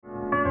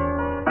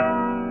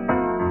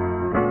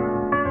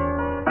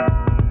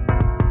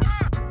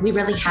we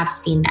really have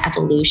seen the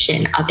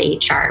evolution of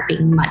HR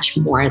being much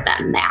more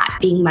than that,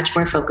 being much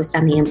more focused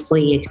on the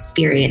employee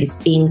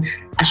experience, being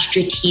a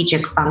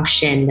strategic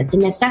function that's a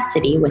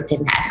necessity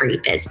within every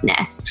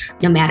business,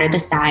 no matter the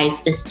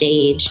size, the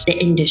stage,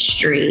 the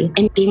industry,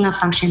 and being a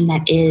function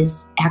that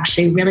is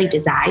actually really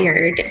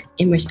desired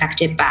and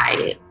respected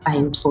by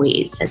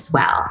employees as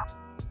well.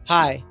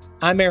 Hi,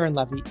 I'm Aaron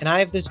Levy, and I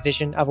have this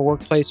vision of a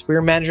workplace where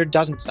your manager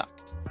doesn't suck,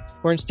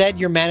 where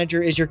instead your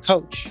manager is your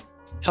coach,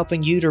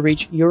 helping you to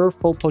reach your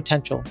full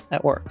potential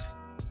at work.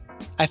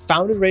 I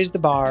founded Raise the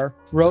Bar,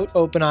 wrote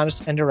Open,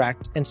 Honest, and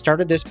Direct, and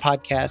started this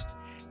podcast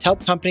to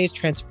help companies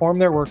transform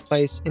their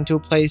workplace into a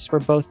place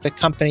where both the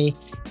company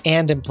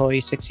and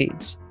employee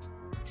succeeds.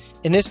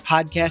 In this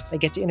podcast, I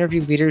get to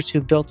interview leaders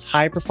who built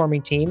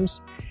high-performing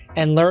teams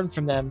and learn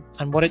from them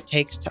on what it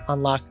takes to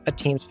unlock a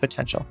team's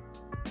potential.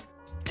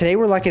 Today,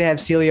 we're lucky to have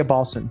Celia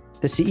Balson,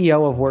 the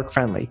CEO of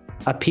WorkFriendly,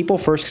 a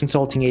people-first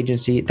consulting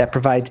agency that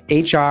provides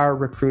HR,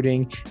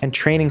 recruiting, and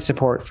training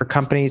support for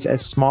companies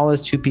as small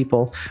as 2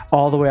 people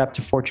all the way up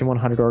to Fortune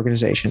 100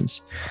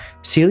 organizations.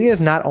 Celia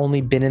has not only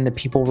been in the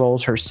people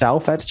roles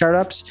herself at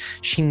startups,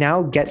 she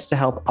now gets to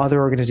help other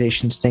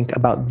organizations think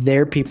about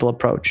their people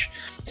approach.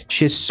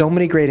 She has so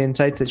many great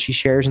insights that she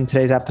shares in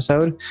today's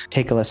episode.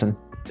 Take a listen.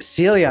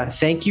 Celia,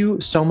 thank you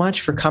so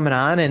much for coming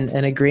on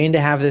and agreeing to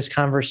have this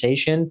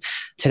conversation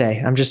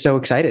today. I'm just so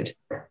excited.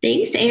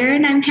 Thanks,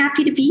 Aaron. I'm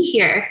happy to be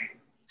here.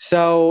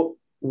 So,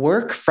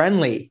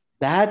 WorkFriendly,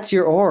 that's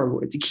your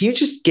org. Can you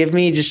just give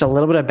me just a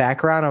little bit of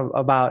background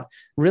about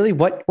really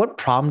what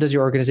problem does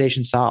your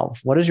organization solve?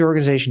 What does your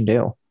organization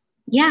do?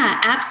 Yeah,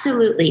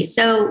 absolutely.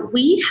 So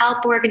we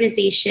help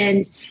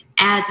organizations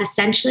as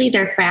essentially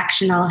their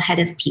fractional head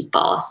of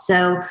people.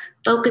 So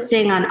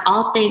focusing on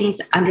all things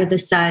under the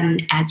sun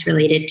as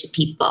related to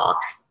people.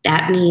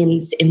 That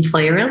means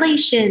employer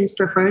relations,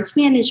 performance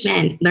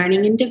management,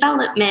 learning and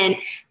development,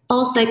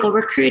 full cycle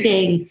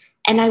recruiting.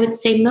 And I would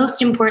say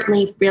most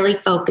importantly, really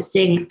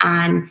focusing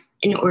on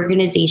an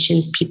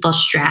organization's people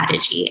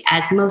strategy,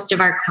 as most of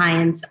our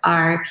clients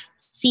are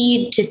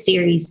seed to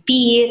Series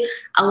B.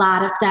 A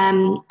lot of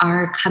them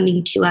are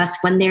coming to us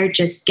when they're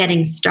just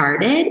getting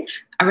started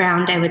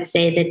around, I would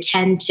say, the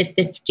 10 to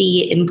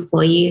 50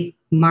 employee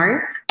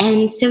mark.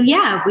 And so,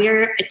 yeah,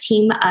 we're a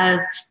team of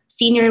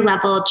senior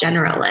level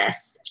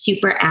generalists,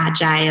 super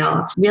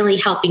agile, really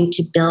helping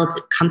to build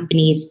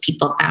companies'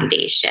 people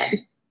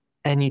foundation.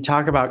 And you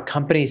talk about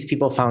companies'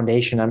 people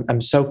foundation. I'm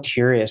so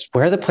curious,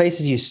 where are the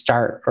places you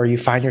start or you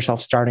find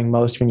yourself starting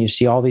most when you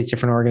see all these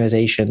different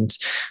organizations?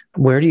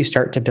 Where do you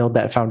start to build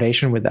that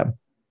foundation with them?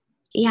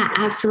 Yeah,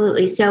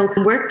 absolutely. So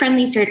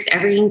WorkFriendly starts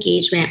every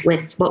engagement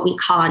with what we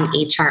call an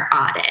HR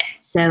audit.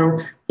 So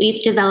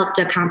we've developed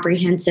a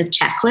comprehensive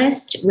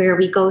checklist where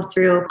we go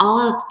through all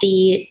of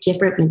the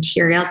different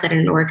materials that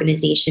an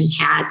organization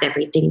has,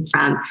 everything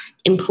from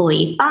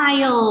employee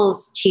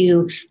files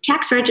to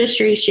tax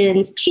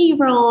registrations,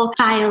 payroll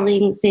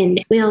filings,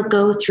 and we'll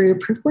go through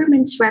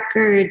performance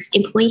records,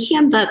 employee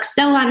handbooks,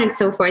 so on and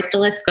so forth. The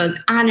list goes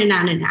on and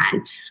on and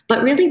on.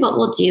 But really what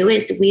we'll do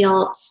is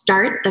we'll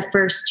start the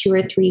first 2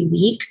 or 3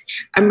 weeks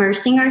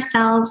immersing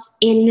ourselves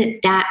in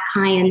that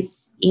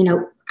client's,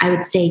 I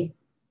would say,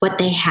 what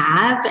they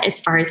have as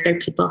far as their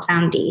people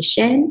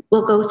foundation.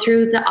 We'll go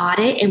through the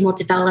audit and we'll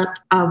develop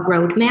a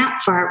roadmap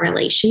for our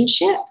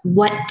relationship,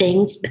 what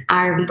things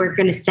we're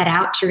going to set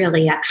out to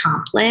really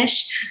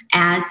accomplish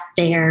as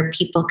their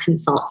people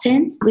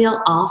consultant.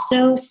 We'll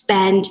also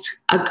spend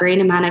a great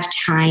amount of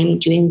time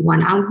doing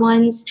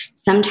one-on-ones.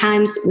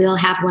 Sometimes we'll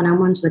have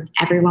one-on-ones with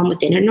everyone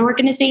within an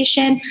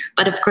organization,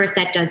 but of course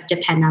that does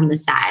depend on the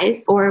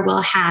size. Or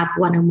we'll have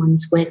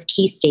one-on-ones with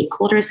key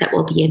stakeholders that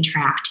we'll be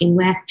interacting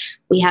with.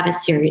 We have a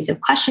series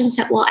of questions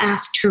that we'll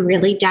ask to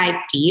really dive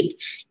deep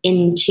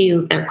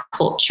into their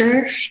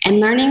culture and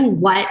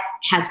learning what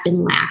has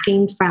been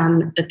lacking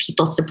from a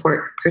people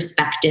support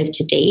perspective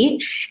to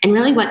date, and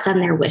really what's on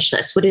their wish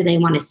list. What do they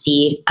want to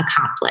see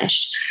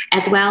accomplished,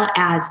 as well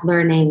as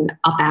learning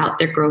about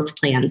their growth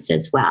plans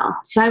as well.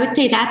 So I would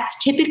say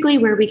that's typically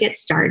where we get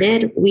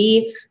started.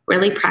 We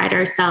really pride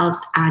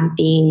ourselves on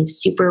being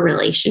super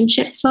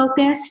relationship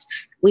focused.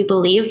 We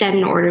believe that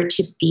in order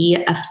to be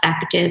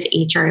effective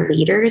HR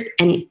leaders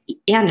and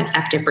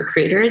effective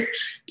recruiters,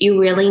 you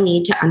really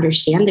need to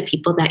understand the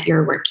people that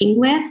you're working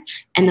with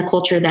and the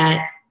culture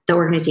that the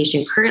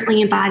organization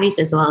currently embodies,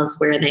 as well as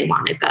where they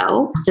want to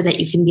go, so that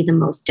you can be the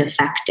most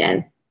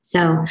effective.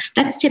 So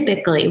that's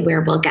typically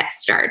where we'll get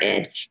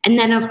started. And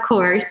then, of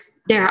course,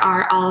 there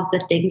are all of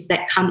the things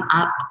that come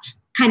up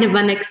kind of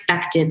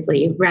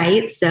unexpectedly,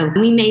 right? So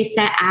we may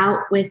set out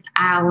with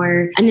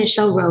our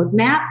initial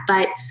roadmap,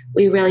 but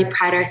we really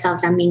pride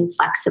ourselves on being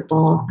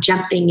flexible,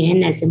 jumping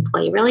in as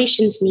employee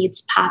relations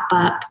needs pop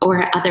up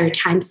or other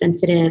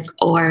time-sensitive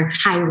or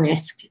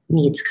high-risk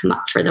needs come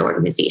up for the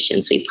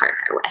organizations we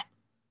partner with.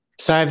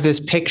 So I have this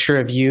picture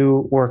of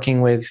you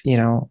working with,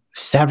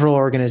 several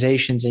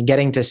organizations and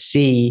getting to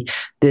see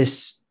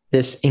this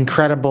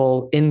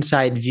incredible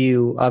inside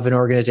view of an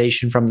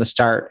organization from the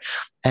start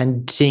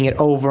and seeing it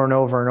over and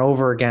over and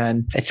over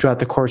again throughout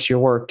the course of your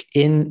work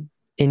in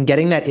in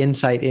getting that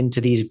insight into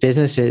these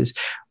businesses,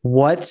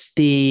 what's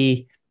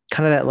the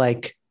kind of that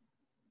like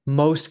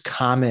most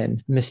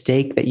common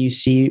mistake that you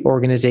see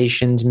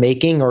organizations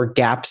making or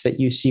gaps that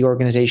you see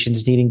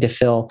organizations needing to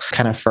fill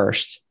kind of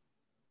first?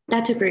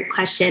 That's a great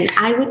question.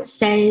 I would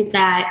say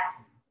that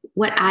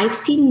what I've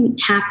seen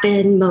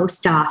happen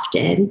most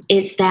often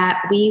is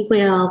that we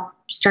will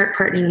start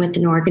partnering with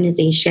an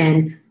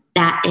organization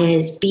that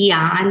is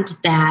beyond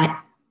that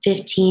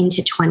 15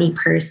 to 20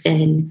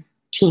 person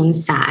team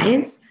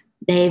size.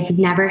 They've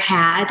never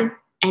had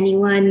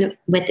anyone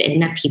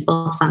within a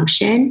people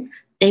function.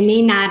 They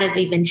may not have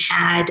even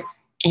had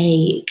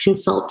a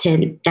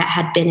consultant that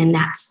had been in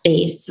that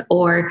space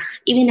or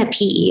even a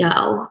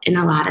PEO in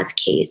a lot of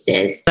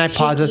cases. Can I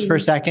pause this for a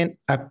second?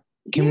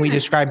 Can we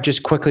describe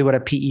just quickly what a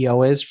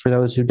PEO is for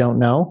those who don't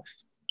know?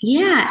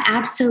 Yeah,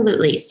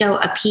 absolutely. So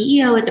a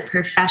PEO is a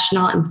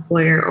professional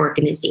employer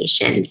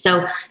organization.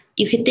 So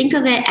you could think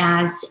of it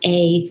as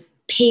a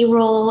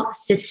payroll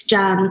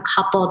system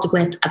coupled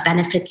with a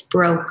benefits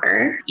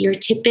broker. You're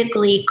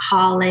typically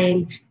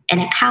calling an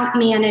account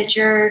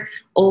manager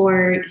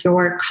or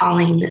you're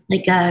calling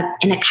like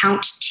an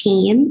account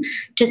team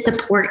to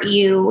support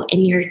you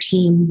and your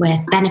team with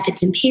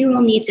benefits and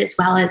payroll needs, as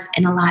well as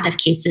in a lot of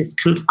cases,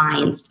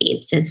 compliance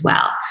needs as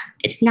well.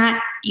 It's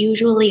not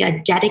usually a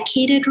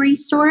dedicated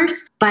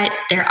resource, but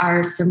there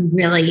are some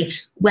really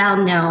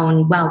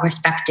well-known,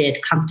 well-respected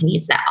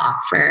companies that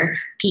offer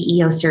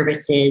PEO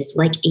services,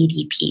 like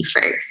ADP,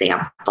 for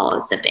example,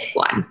 is a big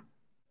one.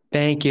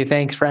 Thank you.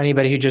 Thanks for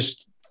anybody who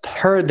just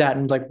heard that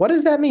and like, what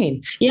does that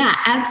mean? Yeah,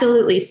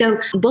 absolutely. So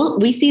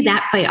we see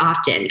that quite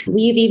often.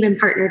 We've even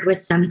partnered with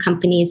some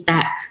companies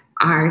that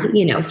are,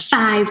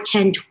 5,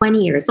 10,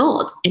 20 years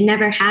old and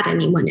never had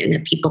anyone in a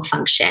people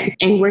function.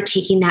 And we're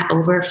taking that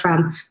over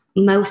from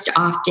most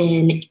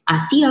often a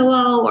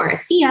COO or a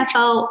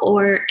CFO,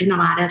 or in a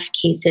lot of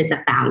cases,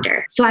 a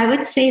founder. So I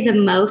would say the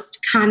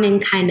most common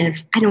kind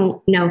of, I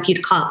don't know if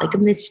you'd call it like a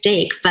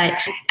mistake, but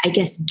I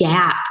guess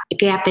gap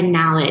in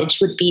knowledge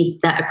would be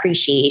the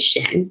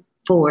appreciation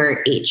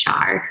for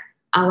HR.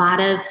 A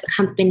lot of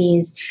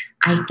companies,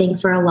 I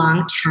think for a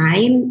long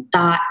time,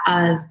 thought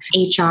of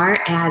HR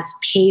as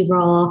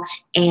payroll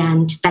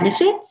and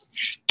benefits.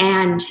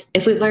 And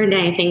if we've learned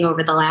anything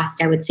over the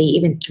last, I would say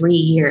even 3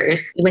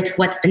 years with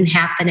what's been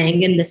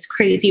happening in this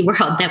crazy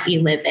world that we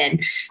live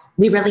in,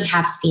 we really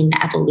have seen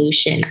the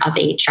evolution of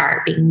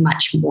HR being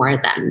much more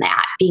than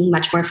that, being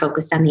much more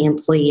focused on the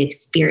employee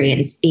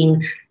experience,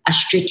 being a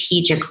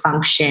strategic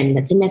function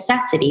that's a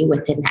necessity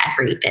within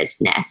every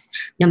business,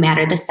 no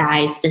matter the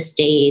size, the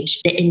stage,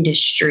 the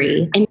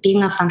industry, and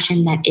being a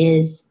function that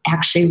is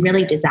actually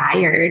really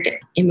desired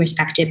and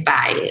respected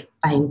by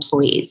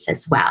employees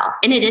as well.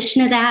 In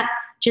addition to that,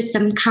 just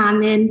some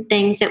common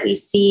things that we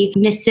see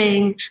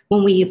missing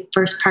when we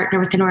first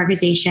partner with an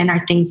organization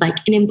are things like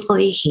an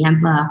employee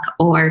handbook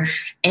or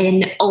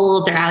an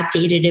old or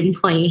outdated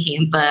employee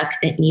handbook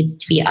that needs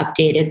to be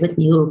updated with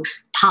new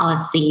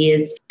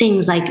policies.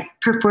 Things like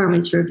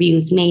performance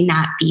reviews may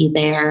not be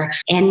there.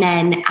 And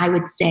then I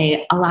would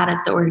say a lot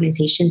of the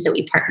organizations that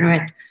we partner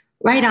with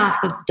right off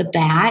of the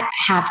bat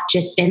have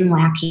just been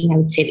lacking, I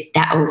would say,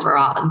 that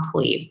overall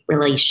employee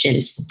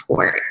relations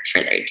support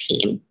for their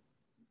team.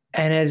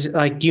 And as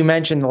like you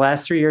mentioned, the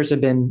last 3 years have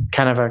been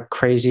kind of a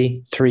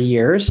crazy 3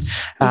 years.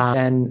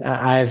 And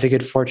I have the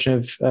good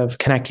fortune of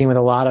connecting with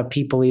a lot of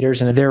people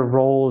leaders, and their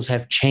roles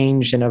have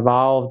changed and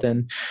evolved.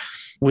 And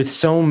with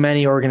so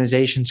many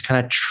organizations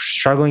kind of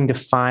struggling to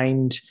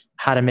find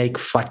how to make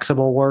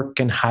flexible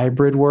work and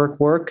hybrid work,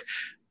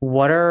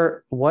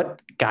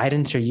 what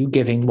guidance are you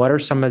giving? What are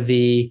some of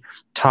the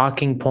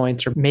talking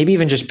points, or maybe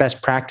even just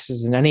best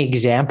practices and any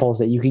examples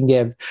that you can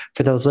give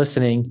for those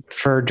listening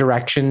for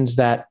directions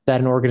that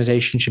an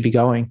organization should be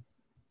going?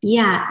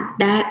 Yeah,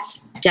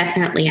 that's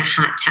definitely a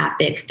hot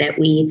topic that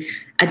we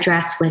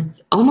address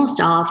with almost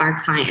all of our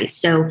clients.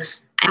 So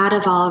out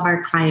of all of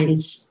our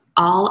clients,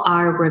 all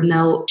are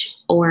remote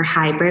or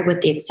hybrid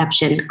with the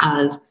exception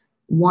of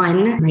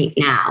one right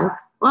now.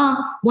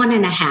 Well,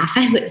 1.5,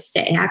 I would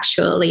say,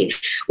 actually.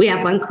 We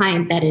have one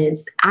client that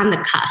is on the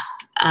cusp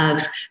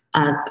of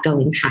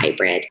going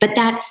hybrid. But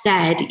that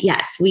said,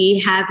 yes, we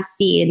have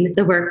seen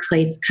the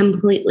workplace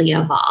completely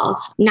evolve,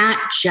 not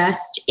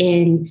just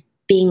in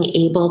being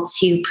able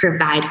to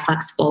provide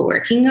flexible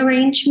working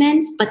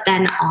arrangements, but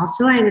then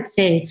also, I would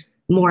say,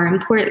 more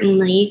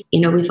importantly,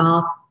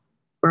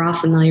 we're all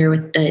familiar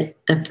with the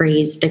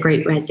phrase, the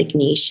Great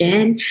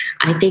Resignation.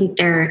 I think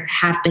there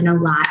have been a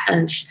lot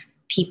of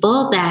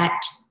people that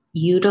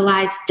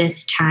utilize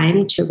this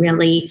time to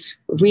really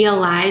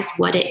realize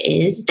what it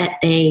is that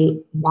they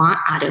want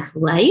out of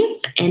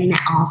life and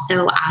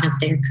also out of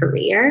their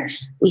career.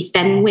 We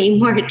spend way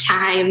more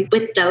time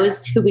with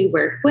those who we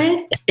work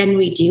with than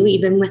we do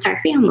even with our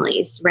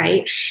families,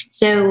 right?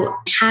 So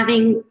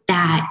having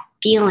that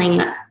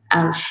feeling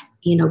of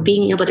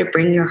being able to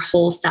bring your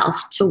whole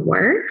self to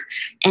work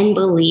and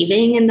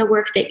believing in the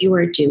work that you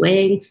are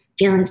doing,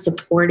 feeling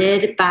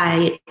supported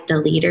by the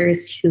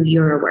leaders who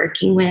you're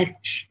working with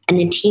and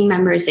the team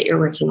members that you're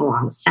working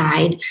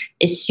alongside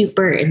is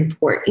super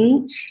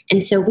important.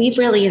 And so we've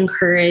really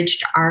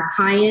encouraged our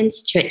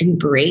clients to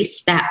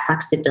embrace that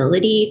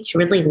flexibility, to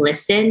really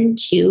listen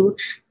to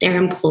their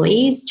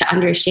employees, to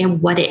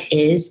understand what it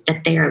is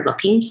that they are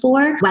looking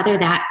for, whether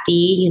that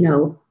be,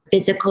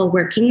 physical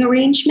working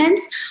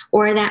arrangements,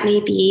 or that may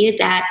be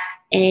that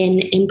an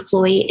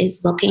employee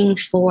is looking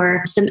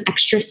for some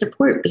extra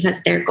support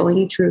because they're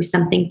going through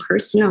something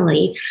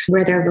personally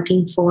where they're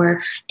looking for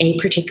a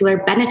particular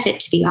benefit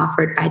to be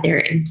offered by their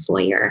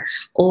employer,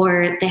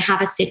 or they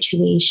have a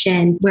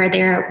situation where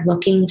they're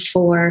looking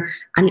for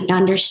an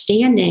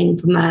understanding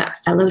from a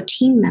fellow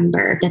team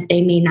member that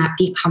they may not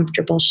be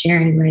comfortable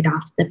sharing right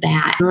off the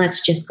bat. The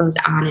list just goes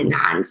on and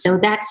on. So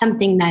that's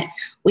something that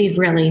we've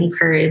really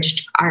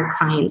encouraged our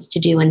clients to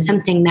do, and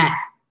something that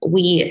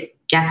we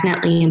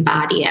definitely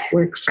embody at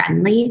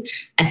WorkFriendly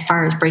as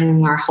far as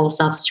bringing our whole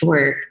selves to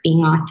work,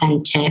 being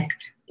authentic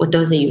with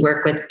those that you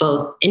work with,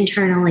 both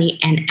internally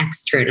and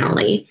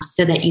externally,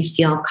 so that you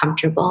feel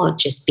comfortable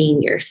just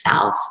being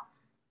yourself.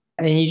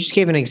 And you just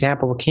gave an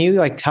example. Can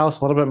you tell us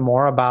a little bit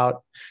more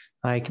about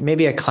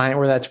maybe a client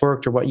where that's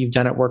worked, or what you've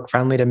done at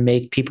WorkFriendly to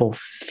make people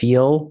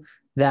feel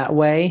that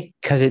way?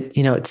 Because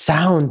it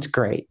sounds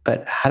great,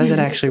 but how does it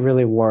actually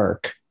really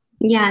work?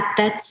 Yeah,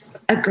 that's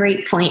a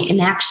great point.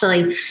 And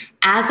actually,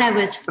 as I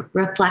was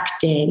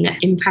reflecting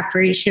in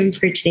preparation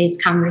for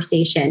today's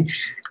conversation,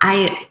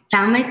 I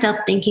found myself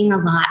thinking a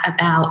lot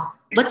about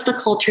what's the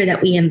culture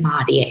that we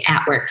embody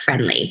at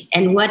WorkFriendly,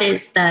 and what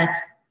is the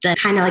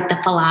kind of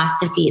the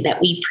philosophy that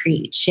we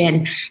preach,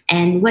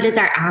 and what does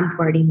our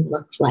onboarding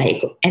look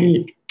like?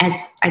 And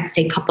as I'd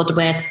say, coupled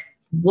with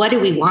what do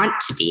we want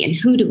to be and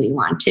who do we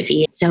want to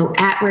be? So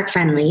at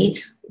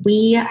WorkFriendly,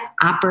 we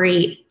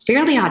operate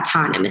fairly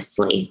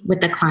autonomously with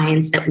the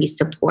clients that we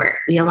support.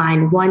 We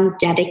align one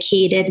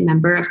dedicated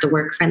member of the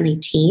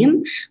WorkFriendly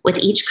team with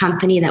each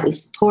company that we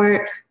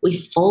support. We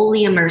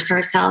fully immerse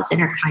ourselves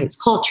in our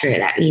client's culture.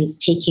 That means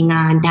taking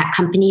on that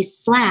company's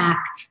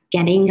Slack,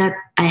 getting an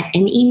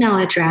email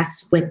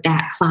address with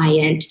that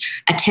client,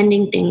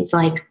 attending things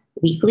like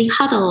weekly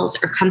huddles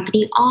or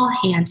company all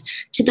hands,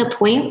 to the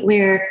point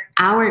where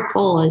our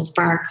goal is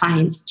for our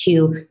clients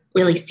to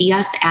really see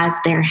us as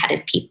their head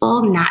of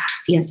people, not to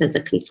see us as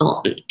a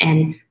consultant.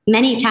 And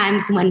many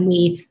times when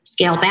we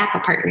scale back a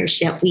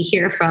partnership, we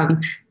hear from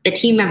the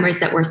team members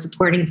that we're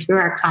supporting through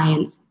our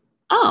clients,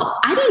 "Oh,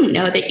 I didn't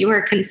know that you were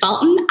a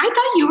consultant. I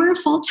thought you were a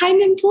full-time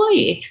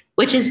employee,"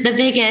 which is the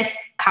biggest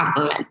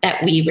compliment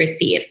that we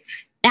receive.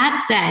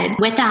 That said,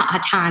 with that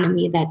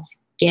autonomy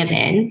that's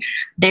given,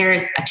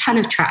 there's a ton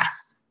of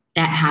trust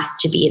that has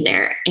to be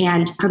there.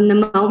 And from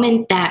the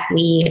moment that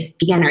we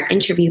began our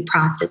interview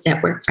process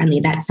at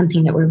WorkFriendly, that's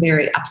something that we're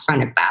very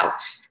upfront about.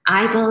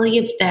 I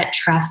believe that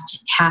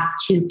trust has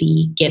to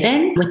be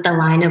given with the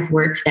line of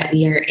work that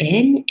we are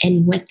in.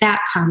 And with that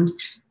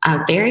comes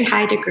a very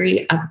high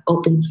degree of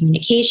open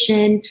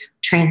communication,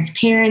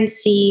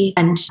 transparency,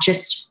 and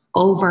just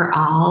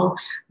overall,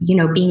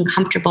 being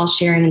comfortable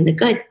sharing the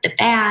good, the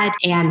bad,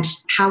 and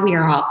how we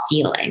are all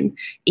feeling,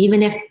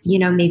 even if,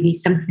 maybe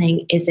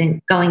something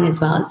isn't going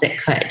as well as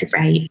it could,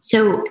 right?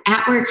 So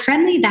at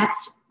WorkFriendly,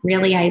 that's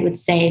really, I would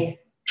say,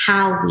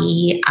 how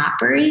we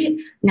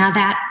operate. Now,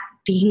 that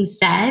being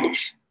said,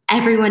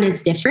 everyone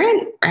is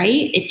different,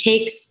 right? It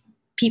takes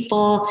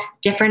people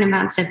different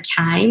amounts of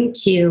time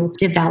to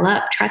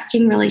develop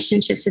trusting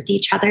relationships with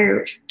each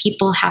other.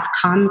 People have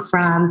come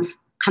from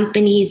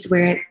companies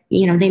where,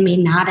 they may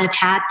not have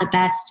had the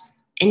best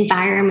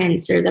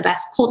environments or the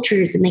best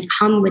cultures, and they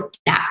come with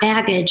that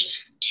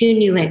baggage to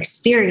new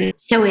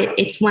experience. So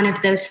it's one of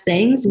those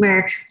things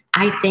where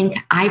I think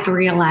I've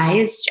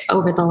realized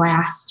over the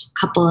last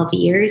couple of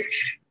years,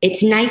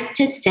 it's nice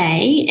to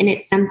say, and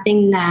it's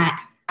something that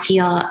I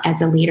feel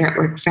as a leader at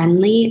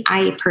WorkFriendly,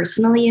 I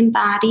personally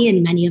embody,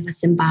 and many of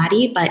us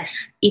embody, but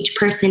each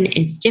person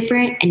is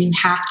different, and you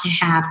have to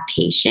have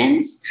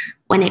patience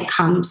when it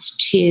comes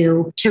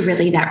to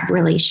really that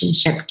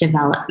relationship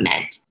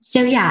development.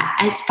 So yeah,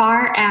 as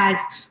far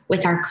as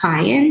with our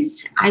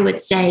clients, I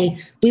would say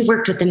we've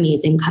worked with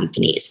amazing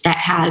companies that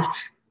have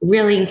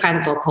really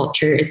incredible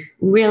cultures,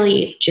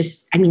 really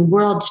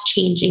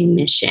world-changing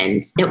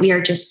missions that we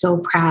are just so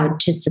proud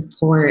to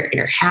support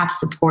or have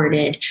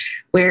supported,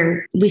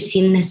 where we've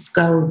seen this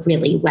go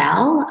really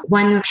well.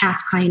 One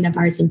past client of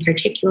ours in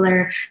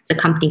particular is a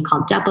company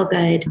called Double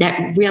Good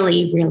that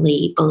really,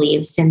 really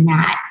believes in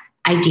that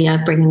idea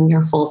of bringing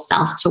your whole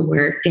self to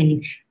work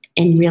and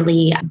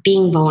really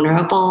being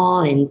vulnerable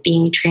and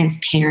being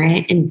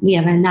transparent. And we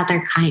have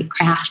another client,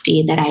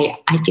 Crafty, that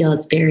I feel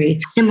is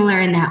very similar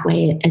in that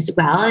way as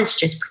well, as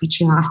just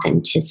preaching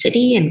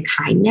authenticity and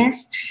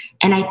kindness.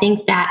 And I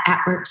think that at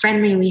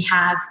WorkFriendly, we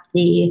have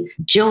the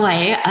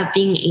joy of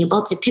being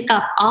able to pick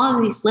up all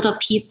of these little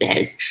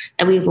pieces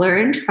that we've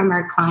learned from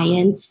our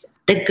clients,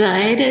 the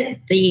good,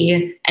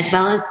 as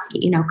well as,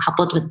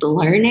 coupled with the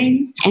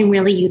learnings, and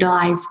really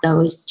utilize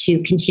those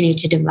to continue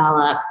to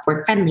develop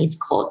WorkFriendly's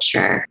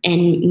culture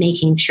and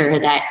making sure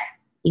that,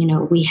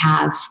 we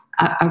have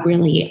a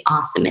really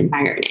awesome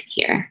environment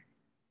here.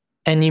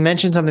 And you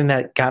mentioned something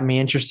that got me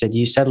interested.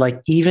 You said,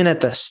 like, even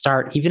at the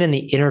start, even in the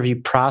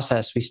interview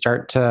process, we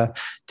start to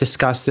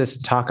discuss this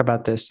and talk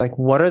about this. Like,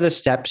 what are the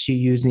steps you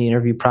use in the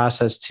interview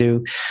process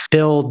to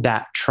build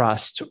that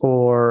trust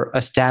or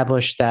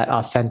establish that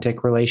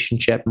authentic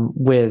relationship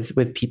with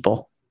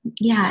people?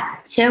 Yeah.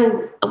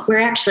 So we're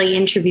actually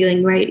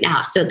interviewing right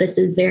now. So this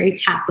is very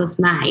top of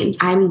mind.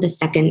 I'm the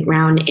second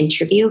round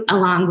interview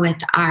along with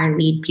our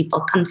lead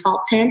people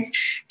consultant,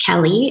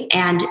 Kelly.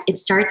 And it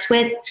starts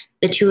with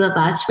the two of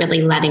us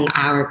really letting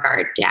our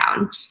guard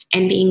down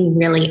and being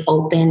really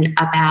open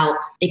about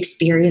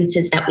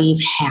experiences that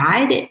we've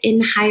had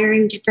in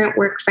hiring different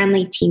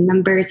work-friendly team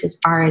members, as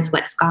far as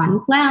what's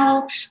gone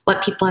well,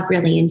 what people have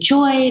really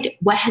enjoyed,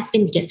 what has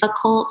been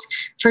difficult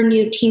for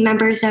new team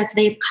members as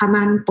they've come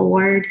on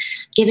board,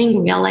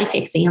 giving real life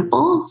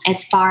examples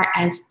as far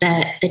as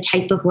the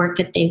type of work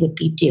that they would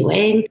be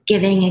doing,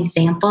 giving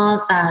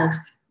examples of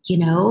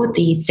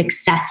the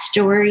success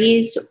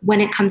stories when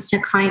it comes to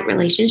client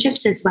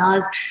relationships, as well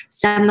as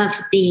some of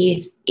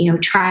the,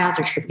 trials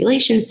or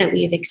tribulations that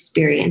we have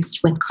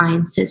experienced with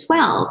clients as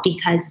well,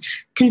 because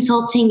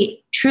consulting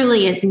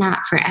truly is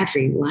not for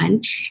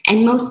everyone.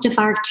 And most of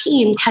our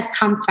team has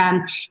come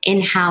from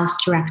in-house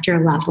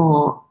director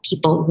level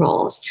people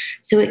roles.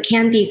 So it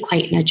can be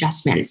quite an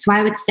adjustment. So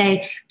I would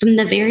say from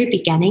the very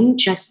beginning,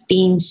 just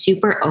being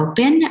super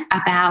open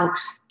about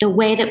the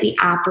way that we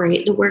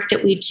operate, the work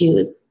that we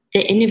do,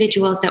 the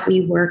individuals that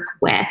we work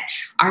with,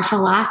 our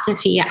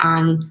philosophy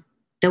on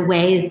the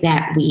way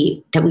that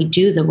we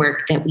do the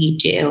work that we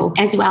do,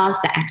 as well as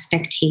the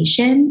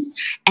expectations,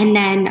 and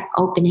then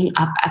opening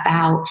up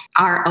about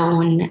our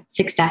own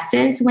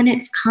successes when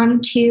it's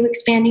come to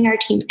expanding our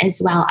team,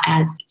 as well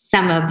as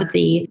some of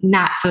the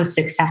not so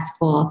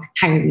successful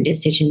hiring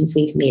decisions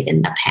we've made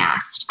in the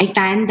past. I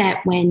find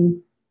that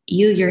when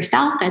you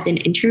yourself as an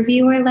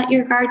interviewer let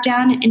your guard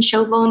down and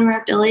show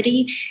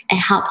vulnerability, it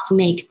helps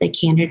make the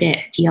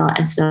candidate feel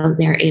as though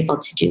they're able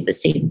to do the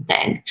same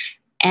thing.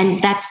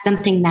 And that's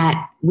something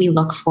that we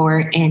look for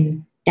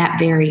in that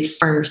very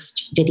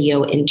first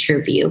video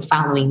interview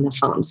following the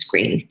phone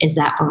screen, is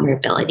that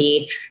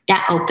vulnerability,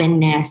 that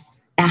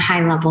openness, that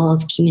high level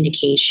of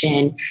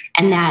communication,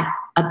 and that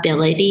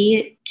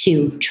ability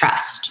to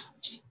trust.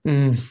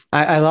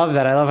 I love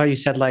that. I love how you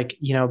said, like,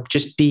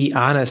 just be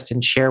honest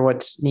and share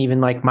what's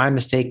even like my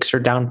mistakes or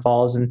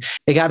downfalls. And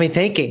it got me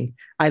thinking.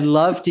 I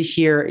love to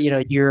hear,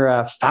 you're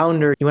a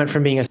founder. You went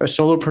from being a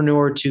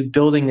solopreneur to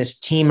building this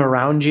team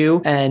around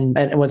you and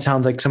what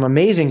sounds like some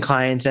amazing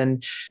clients.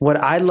 And what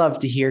I love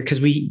to hear, because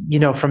we,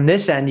 from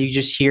this end, you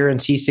just hear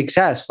and see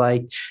success.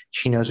 Like,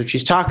 she knows what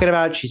she's talking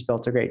about. She's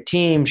built a great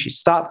team.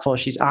 She's thoughtful.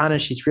 She's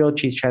honest. She's real.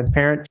 She's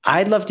transparent.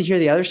 I'd love to hear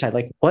the other side.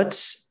 Like,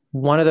 what's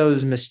one of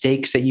those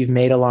mistakes that you've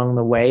made along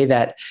the way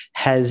that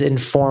has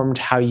informed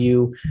how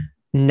you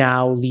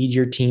now lead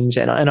your teams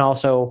and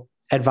also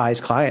advise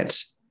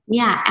clients?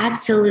 Yeah,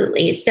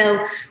 absolutely.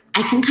 So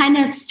I can kind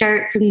of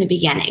start from the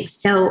beginning.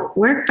 So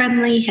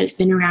WorkFriendly has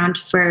been around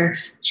for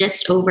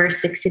just over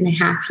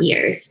 6.5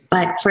 years,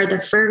 but for the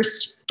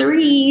first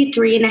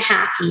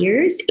 3.5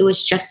 years, it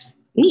was just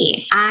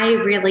me. I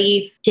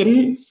really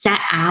didn't set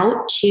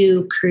out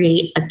to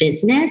create a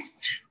business.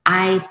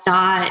 I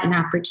saw an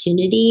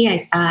opportunity. I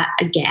saw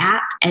a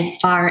gap as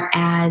far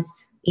as,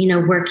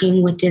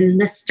 working within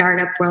the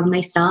startup world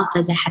myself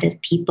as a head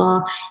of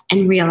people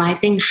and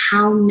realizing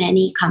how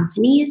many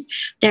companies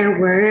there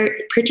were,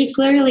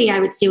 particularly, I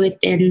would say,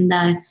 within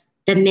the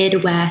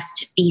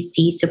Midwest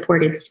VC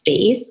supported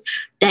space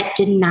that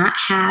did not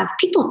have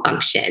people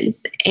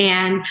functions.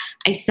 And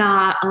I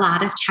saw a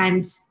lot of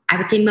times, I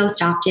would say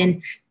most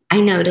often,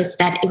 I noticed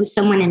that it was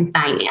someone in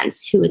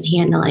finance who was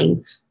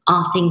handling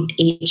all things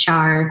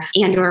HR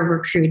and or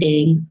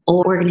recruiting,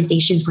 or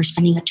organizations were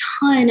spending a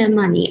ton of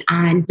money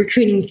on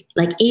recruiting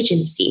like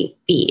agency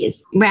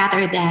fees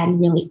rather than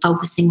really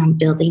focusing on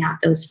building out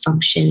those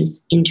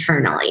functions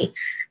internally.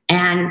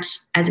 And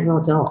as a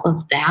result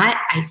of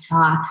that, I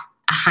saw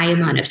a high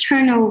amount of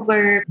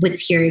turnover, was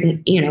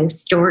hearing,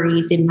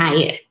 stories in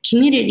my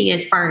community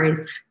as far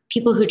as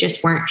people who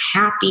just weren't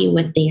happy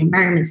with the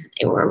environments that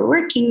they were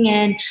working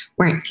in,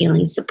 weren't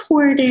feeling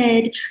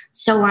supported,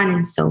 so on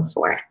and so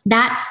forth.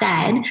 That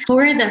said,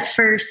 for the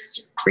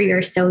first 3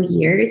 or so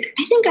years,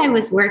 I think I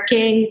was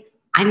working,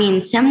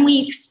 some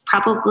weeks,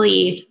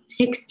 probably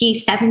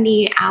 60,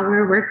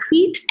 70-hour work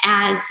weeks,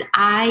 as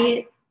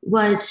I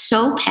was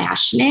so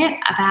passionate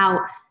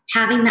about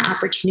having the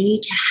opportunity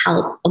to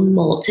help a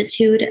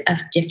multitude of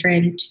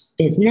different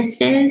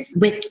businesses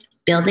with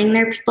building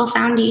their people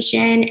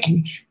foundation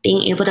and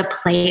being able to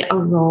play a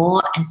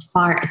role as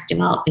far as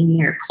developing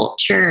their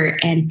culture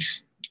and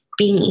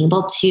being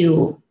able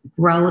to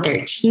grow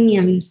their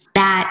teams,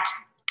 that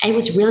it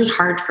was really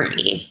hard for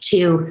me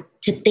to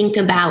think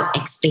about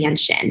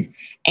expansion.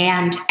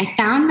 And I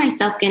found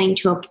myself getting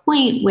to a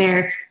point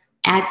where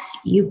as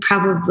you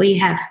probably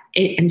have,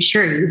 I'm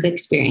sure you've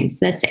experienced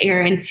this,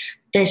 Erin,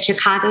 the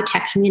Chicago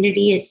tech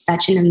community is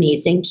such an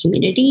amazing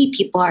community.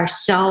 People are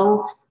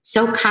so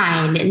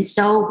kind and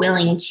so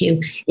willing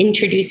to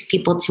introduce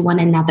people to one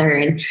another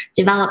and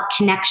develop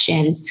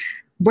connections.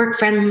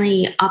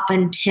 WorkFriendly, up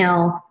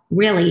until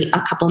really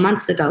a couple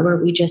months ago, where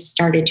we just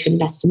started to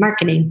invest in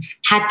marketing,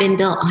 had been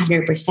built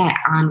 100%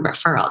 on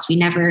referrals. We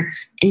never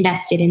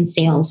invested in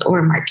sales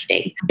or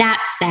marketing.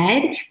 That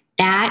said,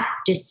 that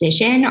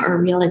decision or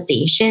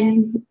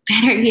realization,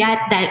 better yet,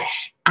 that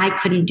I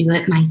couldn't do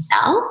it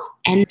myself,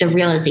 and the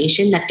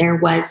realization that there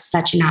was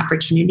such an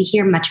opportunity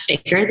here, much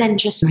bigger than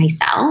just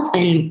myself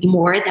and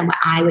more than what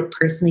I would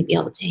personally be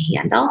able to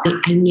handle.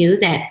 I knew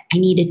that I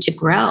needed to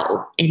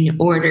grow in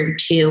order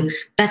to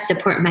best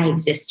support my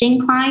existing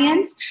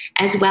clients,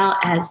 as well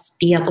as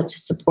be able to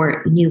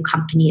support new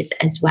companies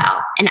as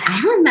well. And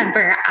I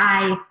remember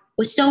I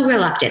was so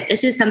reluctant.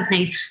 This is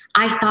something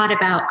I thought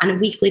about on a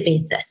weekly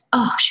basis.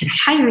 Oh, should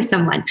I hire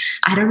someone?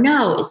 I don't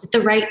know. Is it the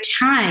right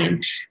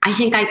time? I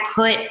think I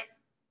put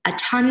a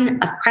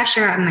ton of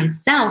pressure on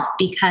myself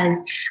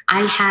because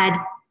I had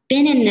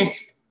been in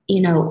this,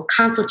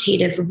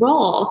 consultative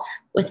role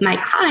with my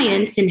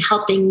clients and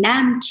helping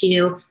them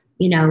to,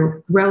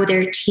 grow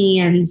their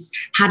teams,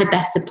 how to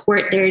best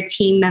support their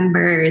team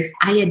members.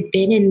 I had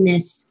been in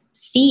this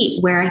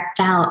seat where I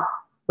felt,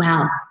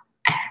 well,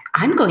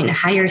 I'm going to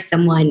hire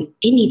someone.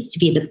 It needs to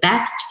be the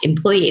best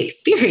employee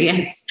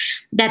experience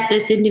that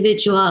this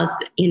individual has,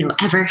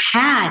 ever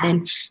had.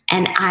 And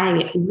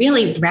I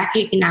really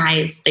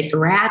recognize the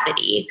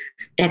gravity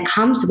that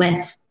comes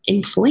with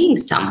employing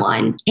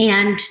someone.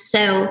 And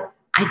so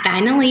I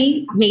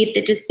finally made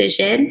the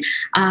decision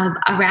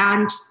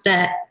around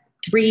the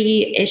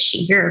 3-ish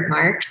year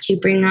mark to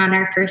bring on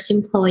our first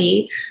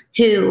employee,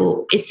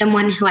 who is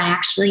someone who I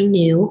actually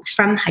knew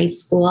from high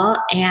school.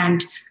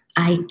 And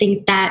I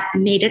think that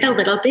made it a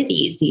little bit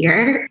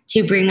easier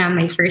to bring on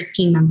my first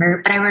team member.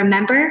 But I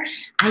remember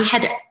I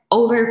had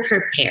over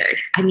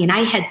prepared. I mean,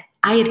 I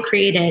had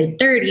created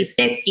 30,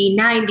 60,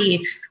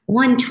 90,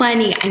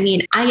 120. I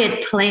mean, I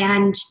had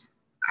planned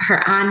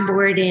her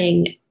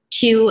onboarding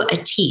to a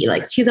T,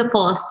 like to the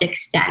fullest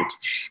extent.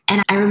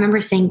 And I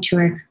remember saying to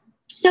her,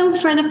 so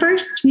for the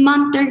first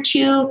month or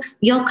two,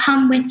 you'll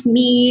come with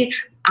me.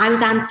 I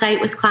was on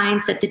site with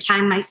clients at the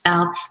time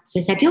myself. So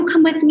I said, you'll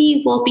come with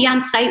me. We'll be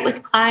on site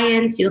with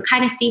clients. You'll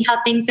kind of see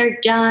how things are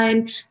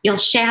done. You'll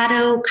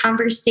shadow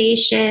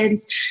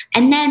conversations.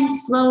 And then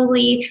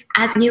slowly,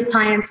 as new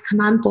clients come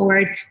on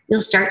board,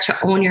 you'll start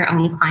to own your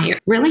own client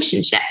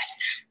relationships.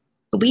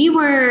 We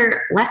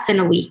were less than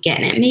a week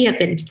in. It may have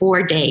been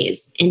 4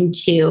 days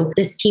into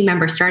this team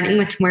member starting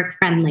with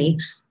WorkFriendly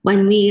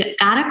when we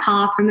got a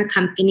call from a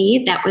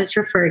company that was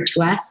referred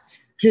to us,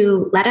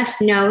 who let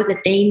us know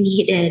that they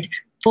needed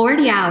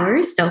 40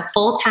 hours, so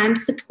full-time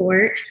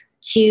support,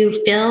 to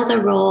fill the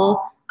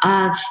role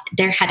of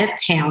their head of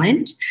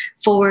talent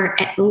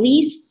for at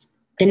least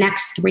the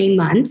next 3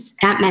 months.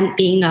 That meant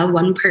being a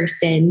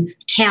one-person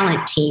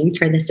talent team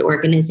for this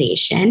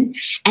organization.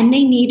 And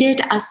they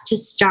needed us to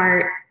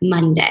start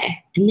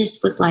Monday. And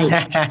this was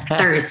like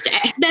Thursday.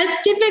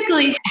 That's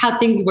typically how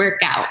things work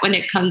out when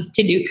it comes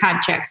to new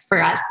contracts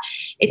for us.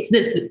 It's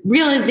this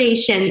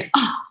realization,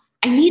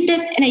 I need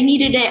this and I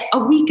needed it a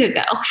week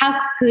ago. How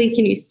quickly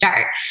can you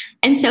start?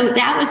 And so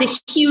that was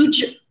a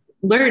huge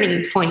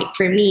learning point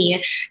for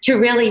me to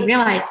really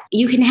realize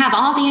you can have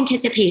all the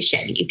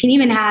anticipation. You can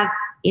even have,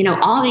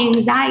 all the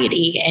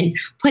anxiety and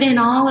put in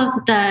all of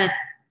the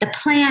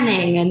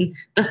planning and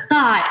the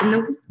thought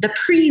and the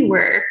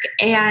pre-work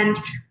and,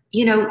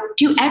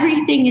 do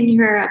everything in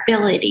your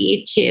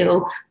ability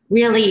to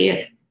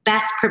really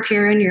best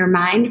prepare in your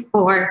mind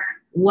for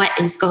what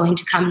is going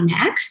to come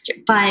next.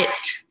 But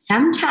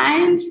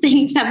sometimes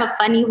things have a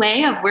funny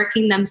way of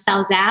working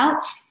themselves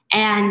out,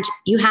 and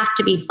you have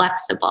to be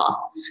flexible.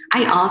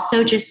 I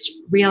also just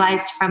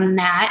realized from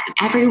that,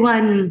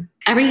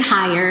 every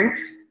hire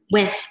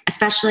with,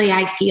 especially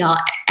I feel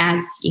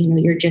as,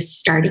 you're just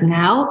starting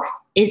out,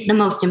 is the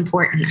most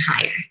important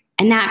hire.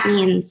 And that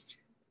means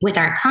with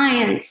our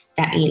clients,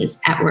 that means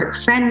at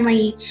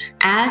WorkFriendly,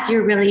 as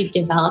you're really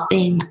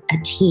developing a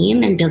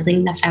team and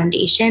building the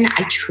foundation,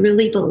 I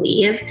truly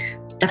believe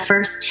the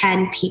first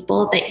 10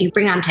 people that you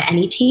bring onto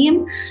any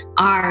team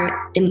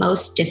are the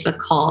most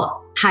difficult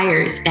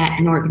hires that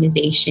an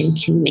organization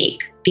can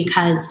make,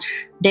 because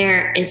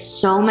there is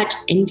so much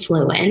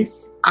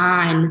influence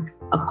on,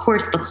 of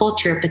course, the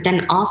culture, but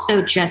then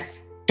also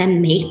just the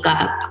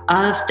makeup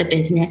of the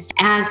business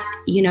as,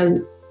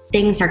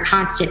 things are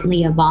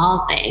constantly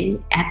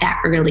evolving at that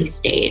early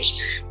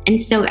stage.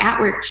 And so at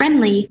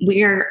WorkFriendly,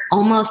 we're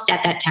almost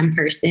at that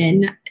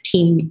 10-person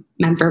team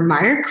member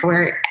mark.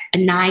 We're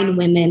 9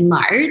 women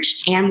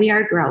large, and we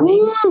are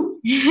growing.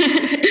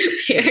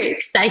 Very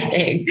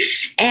exciting.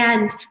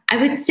 And I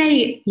would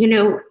say,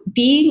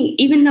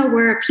 even though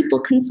we're a people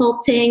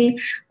consulting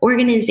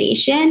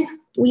organization,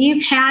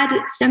 we've had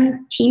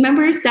some team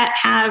members that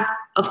have,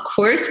 of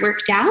course,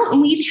 worked out,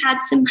 and we've had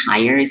some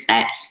hires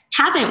that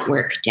haven't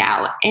worked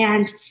out.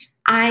 And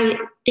I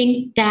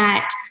think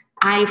that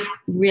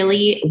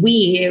we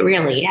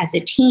really as a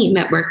team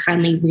at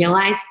WorkFriendly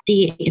realized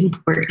the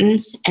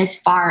importance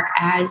as far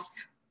as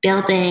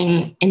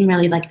building in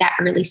really like that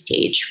early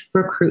stage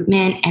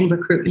recruitment and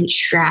recruitment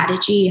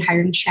strategy,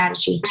 hiring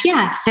strategy.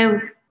 Yeah, so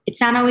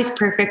it's not always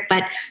perfect,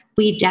 but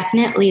we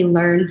definitely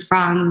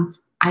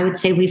I would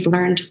say we've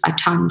learned a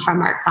ton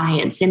from our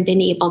clients and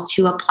been able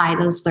to apply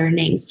those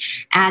learnings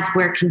as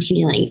we're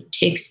continuing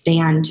to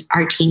expand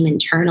our team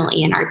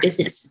internally and our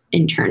business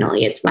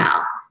internally as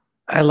well.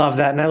 I love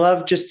that. And I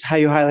love just how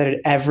you highlighted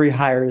every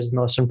hire is the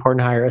most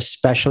important hire,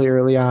 especially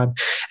early on.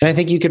 And I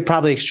think you could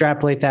probably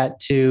extrapolate that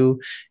to,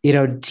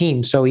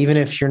 teams. So even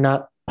if you're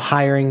not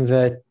hiring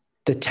the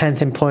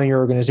 10th employee in your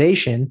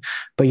organization,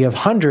 but you have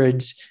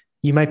hundreds,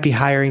 you might be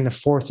hiring the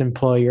 4th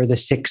employee or the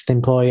 6th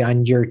employee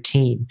on your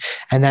team.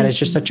 And that is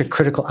just such a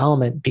critical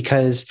element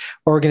because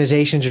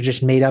organizations are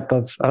just made up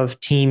of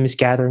teams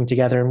gathering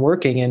together and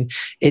working. And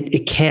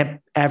it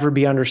can't ever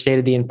be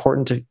understated the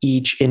importance of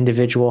each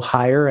individual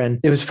hire. And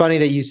it was funny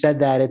that you said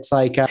that. It's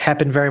like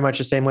happened very much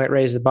the same way at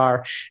Raise the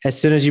Bar. As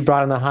soon as you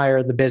brought in the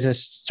hire, the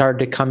business started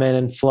to come in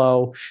and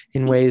flow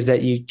in ways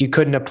that you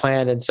couldn't have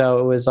planned. And so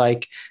it was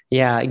like,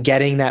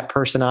 getting that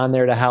person on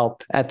there to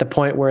help at the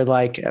point where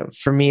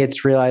for me,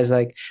 it's realized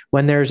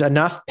when there's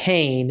enough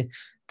pain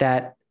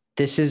that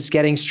this is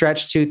getting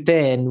stretched too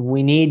thin,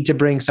 we need to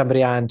bring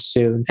somebody on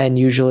soon. And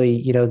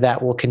usually,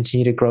 that will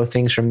continue to grow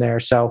things from there.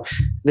 So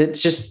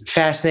it's just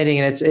fascinating.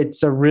 And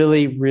it's a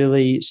really,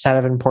 really set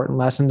of important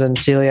lessons. And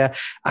Celia,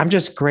 I'm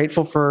just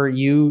grateful for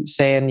you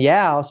saying,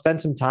 I'll spend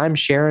some time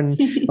sharing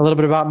a little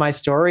bit about my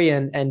story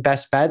and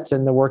best bets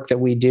and the work that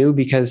we do,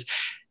 because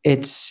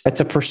it's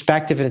a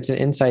perspective and it's an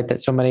insight that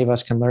so many of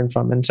us can learn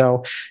from. And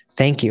so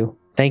thank you.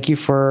 Thank you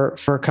for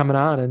coming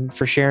on and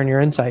for sharing your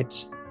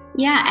insights.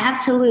 Yeah,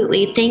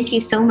 absolutely. Thank you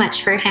so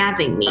much for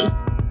having me.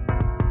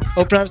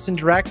 Open, Honest, and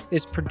Direct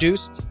is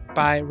produced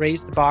by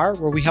Raise the Bar,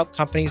 where we help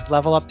companies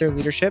level up their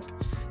leadership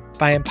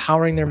by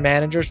empowering their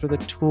managers with the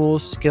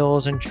tools,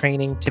 skills, and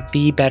training to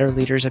be better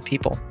leaders of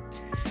people.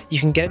 You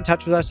can get in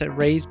touch with us at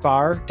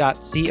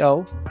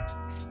raisebar.co.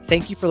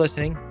 Thank you for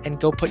listening, and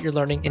go put your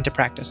learning into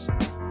practice.